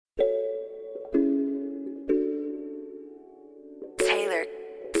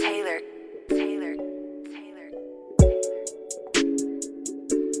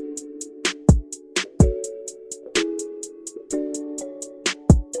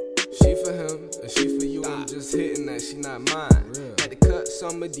for him, and she for you. I'm just hitting that, she not mine. Had to cut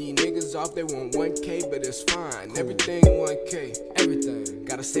some of these niggas off, they want 1K, but it's fine. Everything 1K, everything.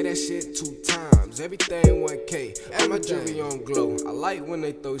 Gotta say that shit 2 times. Everything 1K. And my jewelry on glow. I like when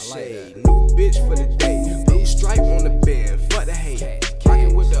they throw shade. New bitch for the day. Big stripe on the bed. Fuck the hate.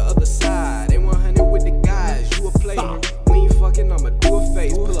 Rockin' with the other side. They 100 with the guys. You a player. We ain't fucking, I'ma do a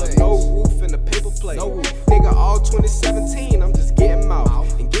face. Pull up no roof in the paper plate. Nigga, all 2017, I'm just getting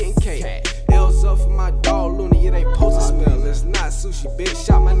mouth and getting cake. L's up for my dog Looney, it ain't supposed to smell. It's not sushi, bitch.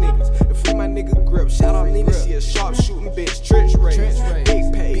 Shot my niggas. And free my nigga grip. Shout out Nina, she a sharp shooting bitch. Trench race.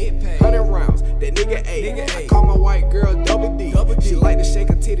 Big pay. 100 rounds. That nigga A. I call my white girl Double D. She like to shake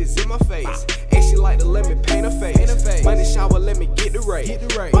her titties in my face. And she like to let me paint her face. Money shower, let me get the rate.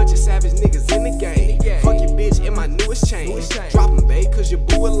 Bunch of savage niggas in the game. Fuck your bitch in my newest chain. Drop 'em, babe, cause your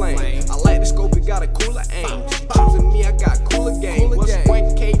boo a lame. I like the scope, it got a cooler aim. She choosing me, I got cooler game. What's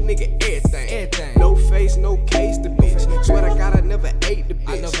 1K, nigga, everything. No face, no case, the bitch. Swear to God, I never ate the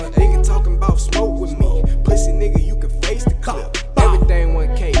bitch.